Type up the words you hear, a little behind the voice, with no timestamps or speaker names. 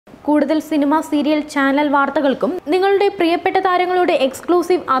കൂടുതൽ cinema, serial, channel വാർത്തകൾക്കും നിങ്ങളുടെ പ്രിയപ്പെട്ട താരങ്ങളുടെ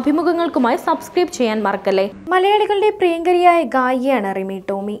എക്സ്ക്ലൂസീവ് അഭിമുഖങ്ങൾക്കുമായി സബ്സ്ക്രൈബ് ചെയ്യാൻ മറക്കല്ലേ. മലയാളികളുടെ പ്രിയങ്കരിയായ ഗായികയാണ് റിമി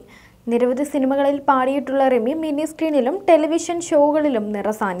ടോമി. നിരവധി സിനിമകളിൽ പാടിയിട്ടുള്ള റിമി മിനി സ്ക്രീനിലും ടെലിവിഷൻ ഷോകളിലും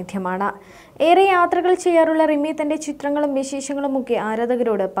നിറസാന്നിധ്യമാണ്. ഏറെ യാത്രകൾ ചെയ്യാറുള്ള റിമി തന്റെ ചിത്രങ്ങളും വിശേഷങ്ങളുമൊക്കെ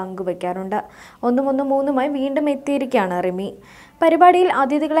ആരാധകരോട് പങ്കുവയ്ക്കാറുണ്ട്. 113 വീണ്ടും എത്തിയിരിക്കുകയാണ് റിമി. പരിപാടിയിൽ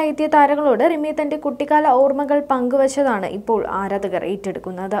അതിഥികളായി എത്തിയ താരങ്ങളോട് റിമി തന്റെ കുട്ടിക്കാല ഓർമ്മകൾ പങ്കുവച്ചതാണ് ഇപ്പോൾ ആരാധകർ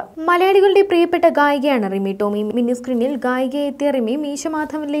ഏറ്റെടുക്കുന്നത്. മലയാളികളുടെ പ്രിയപ്പെട്ട ഗായികയാണ് റിമി ടോമി. മിനി സ്ക്രീനിൽ ഗായികയെ എത്തിയ റിമി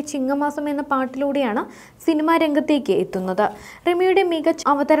മീശമാധവനിലെ ചിങ്ങമാസം എന്ന പാട്ടിലൂടെയാണ് സിനിമാ രംഗത്തേക്ക് എത്തുന്നത്. റിമിയുടെ മികച്ച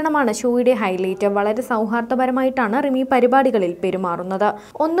അവതരണമാണ് ഷോയുടെ ഹൈലൈറ്റ്. വളരെ സൗഹാർദ്ദപരമായിട്ടാണ് റിമി പരിപാടികളിൽ പെരുമാറുന്നത്.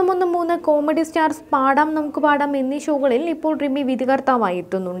 113, കോമഡി സ്റ്റാർസ്, പാടാം നമുക്ക് പാടാം എന്നീ ഷോകളിൽ ഇപ്പോൾ റിമി വിധികർത്താവായി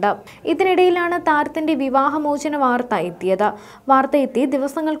എത്തുന്നുണ്ട്. ഇതിനിടയിലാണ് താരത്തിന്റെ വിവാഹമോചന വാർത്ത എത്തിയത്. വാർത്ത എത്തി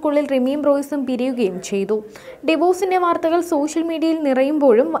ദിവസങ്ങൾക്കുള്ളിൽ റിമിയും റോയ്സും പിരിയുകയും ചെയ്തു. ഡിവോഴ്സിന്റെ വാർത്തകൾ സോഷ്യൽ മീഡിയയിൽ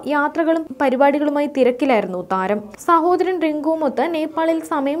നിറയുമ്പോഴും യാത്രകളും പരിപാടികളുമായി തിരക്കിലായിരുന്നു താരം. സഹോദരൻ റിങ്കുവുമൊത്ത് നേപ്പാളിൽ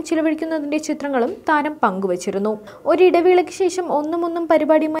സമയം ചിലവഴിക്കുന്നതിന്റെ ചിത്രങ്ങളും താരം പങ്കുവച്ചിരുന്നു. ഒരിടവേളയ്ക്ക് ശേഷം 113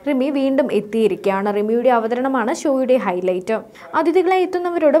 പരിപാടിയുമായി റിമി വീണ്ടും എത്തിയിരിക്കുകയാണ്. റിമിയുടെ അവതരണമാണ് ഷോയുടെ ഹൈലൈറ്റ്. അതിഥികളായി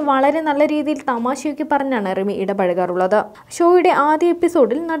എത്തുന്നവരോട് വളരെ നല്ല രീതിയിൽ തമാശയൊക്കെ പറഞ്ഞാണ് റിമി ഇടപഴകാറുള്ളത്. ഷോയുടെ ആദ്യ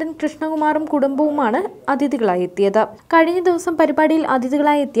എപ്പിസോഡിൽ നടൻ കൃഷ്ണകുമാറും കുടുംബവുമാണ് അതിഥികളായി എത്തിയത്. കഴിഞ്ഞ ദിവസം പരിപാടിയിൽ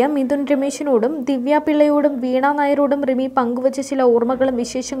അതിഥികളായി എത്തിയ മിഥുൻ രമേശിനോടും ദിവ്യ പിള്ളയോടും വീണ നായരോടും റിമി പങ്കുവച്ച ചില ഓർമ്മകളും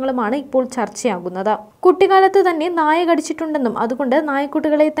വിശേഷങ്ങളുമാണ് ഇപ്പോൾ ചർച്ചയാകുന്നത്. കുട്ടിക്കാലത്ത് തന്നെ നായ കടിച്ചിട്ടുണ്ടെന്നും അതുകൊണ്ട്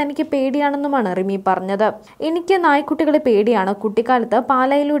നായ്ക്കുട്ടികളെ തനിക്ക് പേടിയാണെന്നുമാണ് റിമി പറഞ്ഞത്. എനിക്ക് നായ്ക്കുട്ടികളെ പേടിയാണ്. കുട്ടിക്കാലത്ത്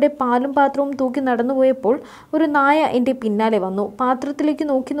പാലായിലൂടെ പാലും പാത്രവും തൂക്കി നടന്നുപോയപ്പോൾ ഒരു നായ എൻ്റെ പിന്നാലെ വന്നു. പാത്രത്തിലേക്ക്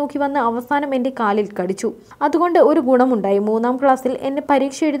നോക്കി നോക്കി വന്ന് അവസാനം എൻ്റെ കാലിൽ കടിച്ചു. അതുകൊണ്ട് ഒരു ഗുണമുണ്ടായി. 3ാം ക്ലാസ്സിൽ എന്നെ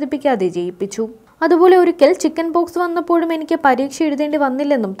പരീക്ഷ എഴുതിപ്പിക്കാതെ ജയിപ്പിച്ചു. അതുപോലെ ഒരിക്കൽ ചിക്കൻ പോക്സ് വന്നപ്പോഴും എനിക്ക് പരീക്ഷ എഴുതേണ്ടി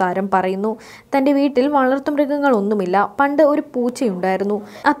വന്നില്ലെന്നും താരം പറയുന്നു. തൻ്റെ വീട്ടിൽ വളർത്തുമൃഗങ്ങളൊന്നുമില്ല. പണ്ട് ഒരു പൂച്ചയുണ്ടായിരുന്നു.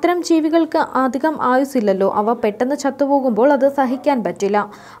 അത്തരം ജീവികൾക്ക് അധികം ആയുസില്ലല്ലോ. അവ പെട്ടെന്ന് ചത്തുപോകുമ്പോൾ അത് സഹിക്കാൻ പറ്റില്ല.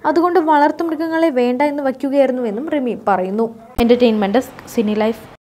 അതുകൊണ്ട് വളർത്തുമൃഗങ്ങളെ വേണ്ട എന്ന് വയ്ക്കുകയായിരുന്നുവെന്നും റിമി പറയുന്നു. Entertainment desk, Sini life.